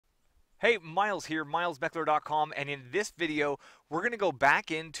Hey, Miles here, milesbeckler.com, and in this video, we're going to go back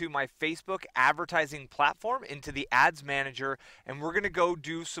into my Facebook advertising platform, into the Ads Manager, and we're going to go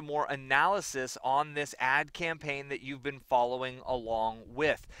do some more analysis on this ad campaign that you've been following along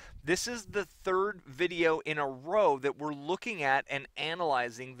with. This is the third video in a row that we're looking at and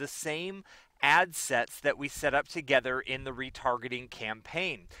analyzing the same ad sets that we set up together in the retargeting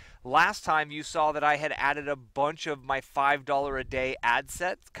campaign. Last time you saw that I had added a bunch of my $5 a day ad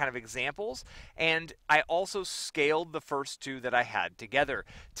sets, kind of examples, and I also scaled the first two that I had together.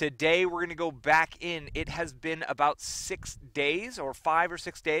 Today we're going to go back in. It has been about 6 days or 5 or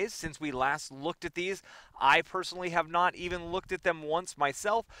 6 days since we last looked at these. I personally have not even looked at them once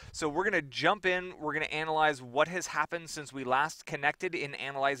myself, so we're going to jump in. We're going to analyze what has happened since we last connected in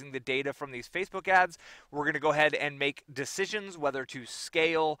analyzing the data from these Facebook ads. We're going to go ahead and make decisions whether to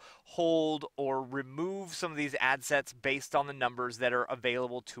scale, hold, or remove some of these ad sets based on the numbers that are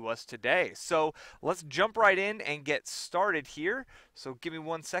available to us today. So let's jump right in and get started here. So give me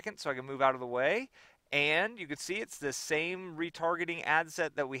 1 second so I can move out of the way. And you can see it's the same retargeting ad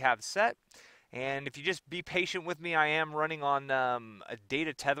set that we have set. And if you just be patient with me, I am running on a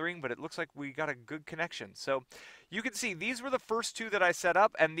data tethering, but it looks like we got a good connection. So you can see these were the first two that I set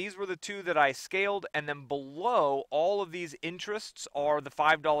up, and these were the two that I scaled. And then below all of these interests are the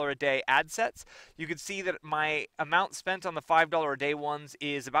 $5 a day ad sets. You can see that my amount spent on the $5 a day ones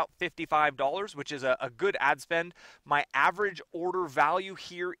is about $55, which is a good ad spend. My average order value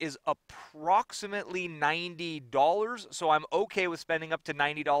here is approximately $90. So I'm okay with spending up to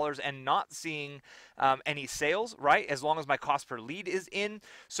 $90 and not seeing any sales, right? As long as my cost per lead is in.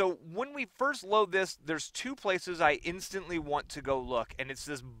 So when we first load this, there's two places I instantly want to go look, and it's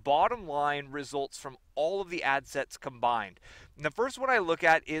this bottom line results from all of the ad sets combined. And the first one I look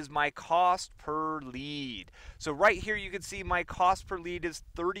at is my cost per lead. So right here you can see my cost per lead is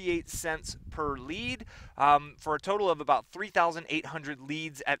 38 cents per lead for a total of about 3,800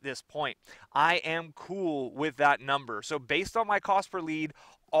 leads at this point. I am cool with that number. So based on my cost per lead,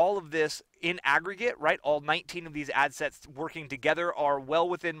 all of this in aggregate, right, all 19 of these ad sets working together are well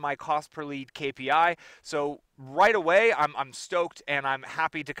within my cost per lead KPI. So right away, I'm stoked and I'm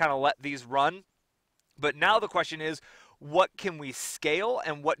happy to kind of let these run. But now the question is, what can we scale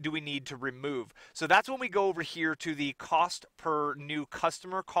and what do we need to remove? So that's when we go over here to the cost per new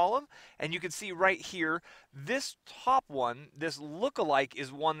customer column. And you can see right here, this top one, this lookalike,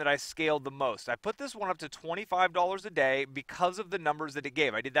 is one that I scaled the most. I put this one up to $25 a day because of the numbers that it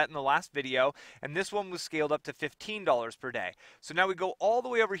gave. I did that in the last video, and this one was scaled up to $15 per day. So now we go all the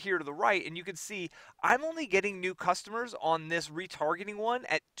way over here to the right, and you can see I'm only getting new customers on this retargeting one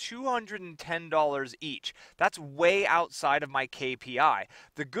at $210 each. That's way outside of my KPI.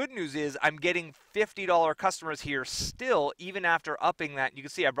 The good news is I'm getting $50 customers here still, even after upping that. You can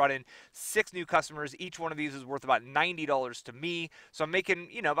see I brought in 6 new customers. Each one of these is worth about $90 to me. So I'm making,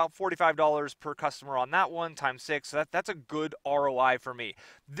 about $45 per customer on that one times 6. So that's a good ROI for me.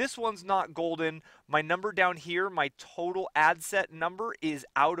 This one's not golden. My number down here, my total ad set number, is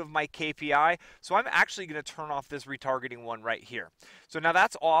out of my KPI. So I'm actually going to turn off this retargeting one right here. So now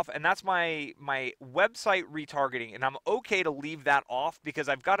that's off, and that's my website retargeting, and I'm okay to leave that off because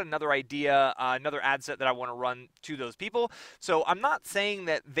I've got another idea, another ad set that I want to run to those people. So I'm not saying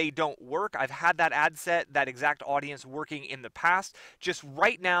that they don't work. I've had that ad set, that exact audience working in the past. Just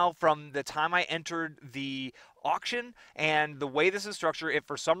right now, from the time I entered the auction and the way this is structured, if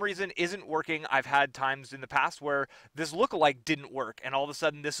for some reason isn't working, I've had times in the past where this lookalike didn't work and all of a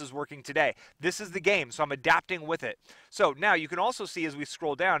sudden this is working today. This is the game, so I'm adapting with it. So now you can also see as we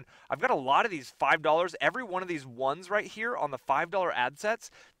scroll down, I've got a lot of these $5. Every one of these ones right here on the $5 ad sets,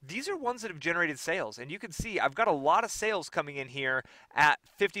 these are ones that have generated sales, and you can see I've got a lot of sales coming in here at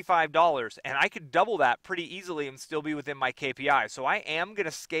 $55, and I could double that pretty easily and still be within my KPI. So I am going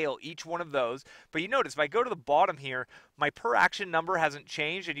to scale each one of those, but you notice if I go to the bottom here, my per action number hasn't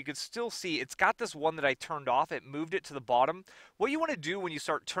changed, and you can still see it's got this one that I turned off. It moved it to the bottom. What you want to do when you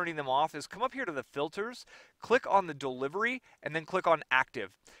start turning them off is come up here to the filters, click on the delivery, and then click on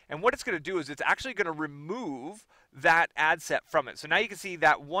active. And what it's going to do is it's actually going to remove that ad set from it. So now you can see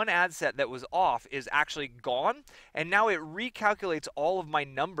that one ad set that was off is actually gone, and now it recalculates all of my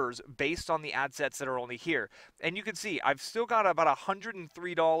numbers based on the ad sets that are only here. And you can see I've still got about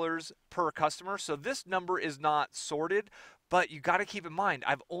 $103 per customer, so this number is not sorted. But you got to keep in mind,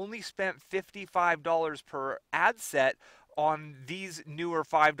 I've only spent $55 per ad set on these newer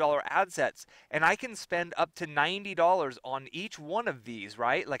 $5 ad sets, and I can spend up to $90 on each one of these,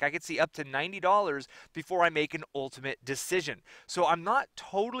 right? Like I could see up to $90 before I make an ultimate decision. So I'm not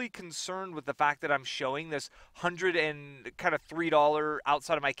totally concerned with the fact that I'm showing this $103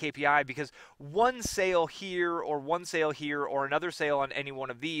 outside of my KPI, because one sale here or one sale here or another sale on any one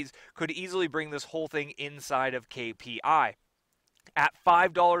of these could easily bring this whole thing inside of KPI. At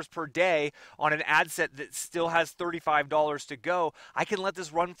 $5 per day on an ad set that still has $35 to go, I can let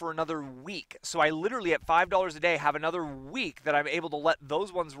this run for another week. So I literally at $5 a day have another week that I'm able to let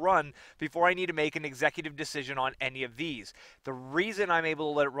those ones run before I need to make an executive decision on any of these. The reason I'm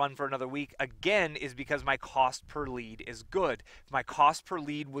able to let it run for another week, again, is because my cost per lead is good. If my cost per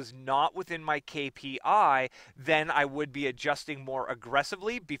lead was not within my KPI, then I would be adjusting more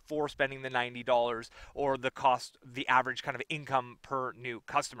aggressively before spending the $90 or the cost, the average kind of income per new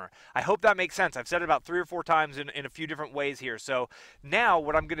customer. I hope that makes sense. I've said it about 3 or 4 times in a few different ways here. So now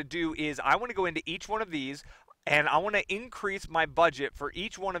what I'm going to do is I want to go into each one of these and I want to increase my budget for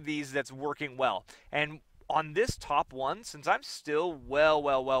each one of these that's working well. And on this top one, since I'm still well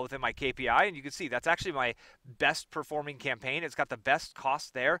within my KPI, and you can see that's actually my best performing campaign, it's got the best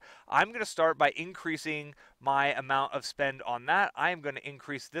cost there, I'm going to start by increasing my amount of spend on that. I am going to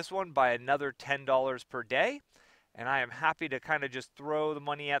increase this one by another $10 per day. And I am happy to kind of just throw the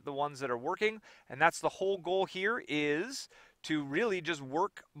money at the ones that are working. And that's the whole goal here, is to really just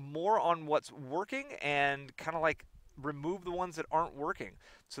work more on what's working and kind of like remove the ones that aren't working.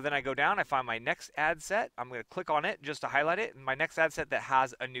 So then I go down, I find my next ad set. I'm going to click on it just to highlight it. And my next ad set that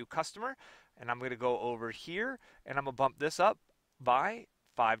has a new customer. And I'm going to go over here and I'm going to bump this up by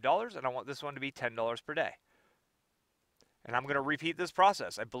 $5. And I want this one to be $10 per day. And I'm going to repeat this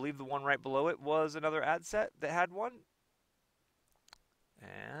process. I believe the one right below it was another ad set that had one.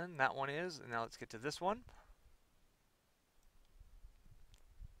 And that one is. And now let's get to this one.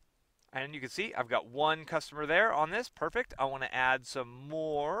 And you can see I've got one customer there on this. Perfect. I want to add some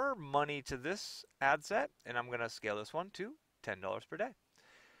more money to this ad set. And I'm going to scale this one to $10 per day.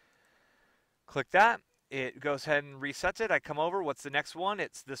 Click that. It goes ahead and resets it. I come over. What's the next one?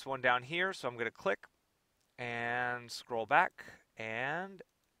 It's this one down here. So I'm going to click and scroll back and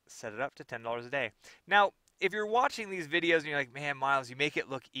set it up to $10 a day. Now, if you're watching these videos and you're like, man, Miles, you make it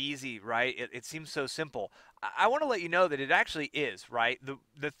look easy, right? It seems so simple. I want to let you know that it actually is, right?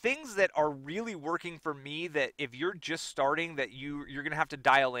 The things that are really working for me, that if you're just starting, that you're going to have to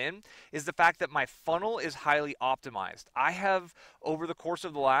dial in, is the fact that my funnel is highly optimized. I have, over the course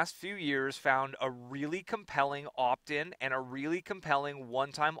of the last few years, found a really compelling opt-in and a really compelling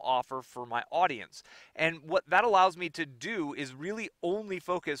one-time offer for my audience. And what that allows me to do is really only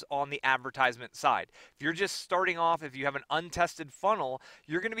focus on the advertisement side. If you're just starting off, if you have an untested funnel,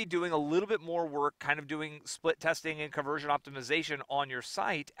 you're going to be doing a little bit more work, kind of doing split testing and conversion optimization on your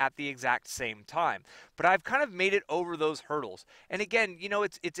site at the exact same time. But I've kind of made it over those hurdles. And again, you know,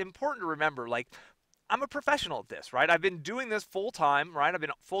 it's important to remember, like, I'm a professional at this, right? I've been doing this full time, right? I've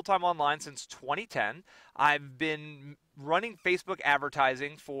been full time online since 2010. I've been running Facebook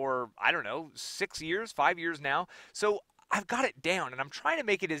advertising for, I don't know, 6 years, 5 years now. So I've got it down, and I'm trying to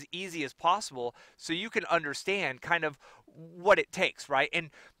make it as easy as possible so you can understand kind of what it takes, right? And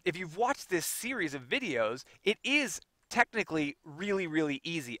if you've watched this series of videos, it is technically really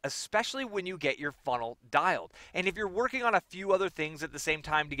easy, especially when you get your funnel dialed. And if you're working on a few other things at the same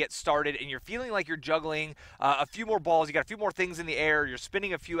time to get started and you're feeling like you're juggling a few more balls, you got a few more things in the air, you're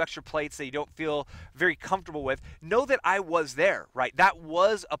spinning a few extra plates that you don't feel very comfortable with, know that I was there, right? That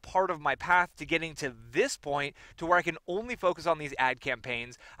was a part of my path to getting to this point, to where I can only focus on these ad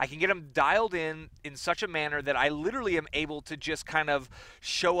campaigns. I can get them dialed in such a manner that I literally am able to just kind of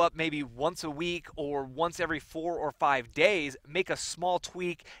show up maybe once a week or once every 4 or 5 days, make a small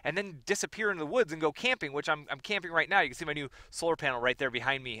tweak, and then disappear into the woods and go camping, which I'm camping right now. You can see my new solar panel right there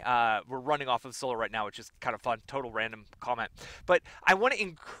behind me. We're running off of solar right now, which is kind of fun. Total random comment. But I want to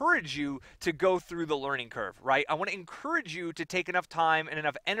encourage you to go through the learning curve, right? I want to encourage you to take enough time and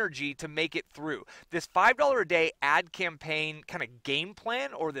enough energy to make it through. This $5 a day ad campaign kind of game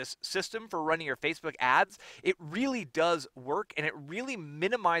plan, or this system for running your Facebook ads, it really does work, and it really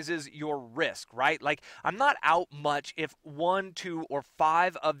minimizes your risk, right? Like, I'm not out much if 1, 2, or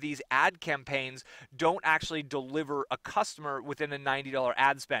 5 of these ad campaigns don't actually deliver a customer within a $90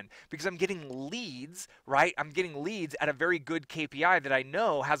 ad spend, because I'm getting leads, right? I'm getting leads at a very good KPI that I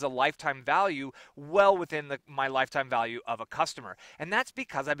know has a lifetime value well within my lifetime value of a customer. And that's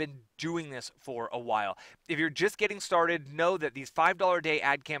because I've been doing this for a while. If you're just getting started, know that these $5 a day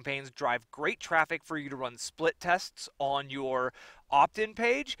ad campaigns drive great traffic for you to run split tests on your opt-in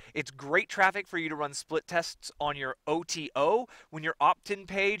page, it's great traffic for you to run split tests on your OTO. When your opt-in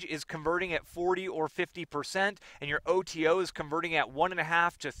page is converting at 40 or 50% and your OTO is converting at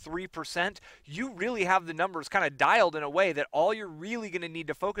 1.5 to 3%, you really have the numbers kind of dialed in a way that all you're really going to need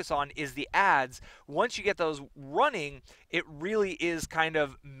to focus on is the ads. Once you get those running, it really is kind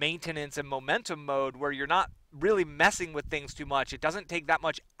of maintenance and momentum mode where you're not really messing with things too much. It doesn't take that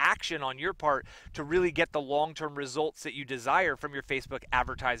much action on your part to really get the long-term results that you desire from your Facebook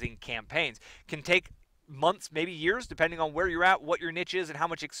advertising campaigns. It can take months, maybe years, depending on where you're at, what your niche is, and how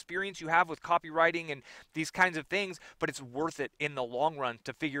much experience you have with copywriting and these kinds of things, but it's worth it in the long run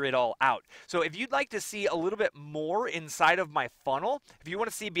to figure it all out. So if you'd like to see a little bit more inside of my funnel, if you want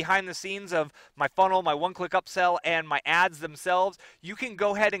to see behind the scenes of my funnel, my one-click upsell, and my ads themselves, you can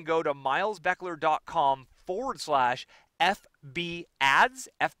go ahead and go to milesbeckler.com/FB ads,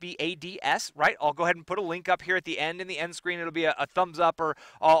 FBADS, right? I'll go ahead and put a link up here at the end. In the end screen, it'll be a thumbs up, or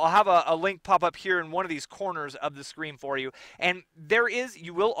I'll have a link pop up here in one of these corners of the screen for you. And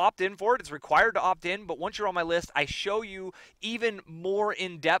you will opt in for it. It's required to opt in, but once you're on my list, I show you even more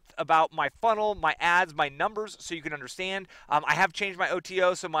in depth about my funnel, my ads, my numbers, so you can understand. I have changed my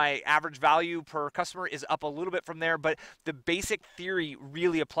OTO, so my average value per customer is up a little bit from there, but the basic theory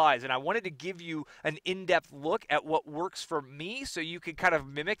really applies. And I wanted to give you an in-depth look at what works for me so you can kind of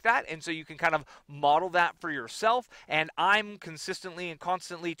mimic that, and so you can kind of model that for yourself. And I'm consistently and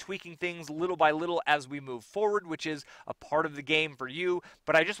constantly tweaking things little by little as we move forward, which is a part of the game for you.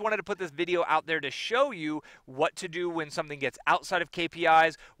 But I just wanted to put this video out there to show you what to do when something gets outside of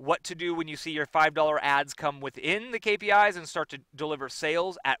KPIs, what to do when you see your $5 ads come within the KPIs and start to deliver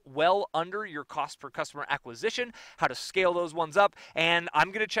sales at well under your cost per customer acquisition, how to scale those ones up. And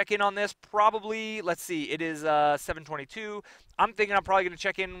I'm going to check in on this probably, let's see, it is 7:22. I'm thinking I'm probably going to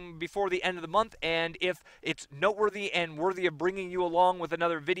check in before the end of the month, and if it's noteworthy and worthy of bringing you along with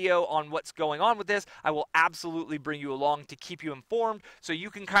another video on what's going on with this, I will absolutely bring you along to keep you informed so you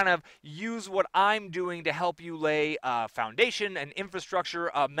can kind of use what I'm doing to help you lay a foundation, an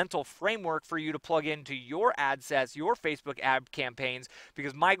infrastructure, a mental framework for you to plug into your ad sets, your Facebook ad campaigns,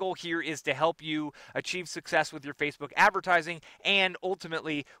 because my goal here is to help you achieve success with your Facebook advertising and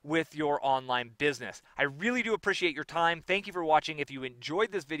ultimately with your online business. I really do appreciate your time. Thank you for watching. If you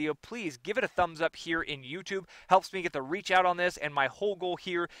enjoyed this video, please give it a thumbs up here in YouTube. Helps me get the reach out on this, and my whole goal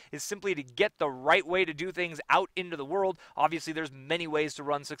here is simply to get the right way to do things out into the world. Obviously, there's many ways to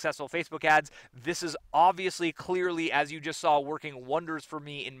run successful Facebook ads. This is obviously, clearly, as you just saw, working wonders for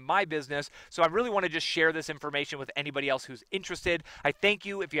me in my business. So I really want to just share this information with anybody else who's interested. I thank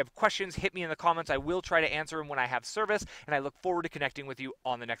you. If you have questions, hit me in the comments. I will try to answer them when I have service, and I look forward to connecting with you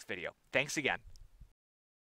on the next video. Thanks again.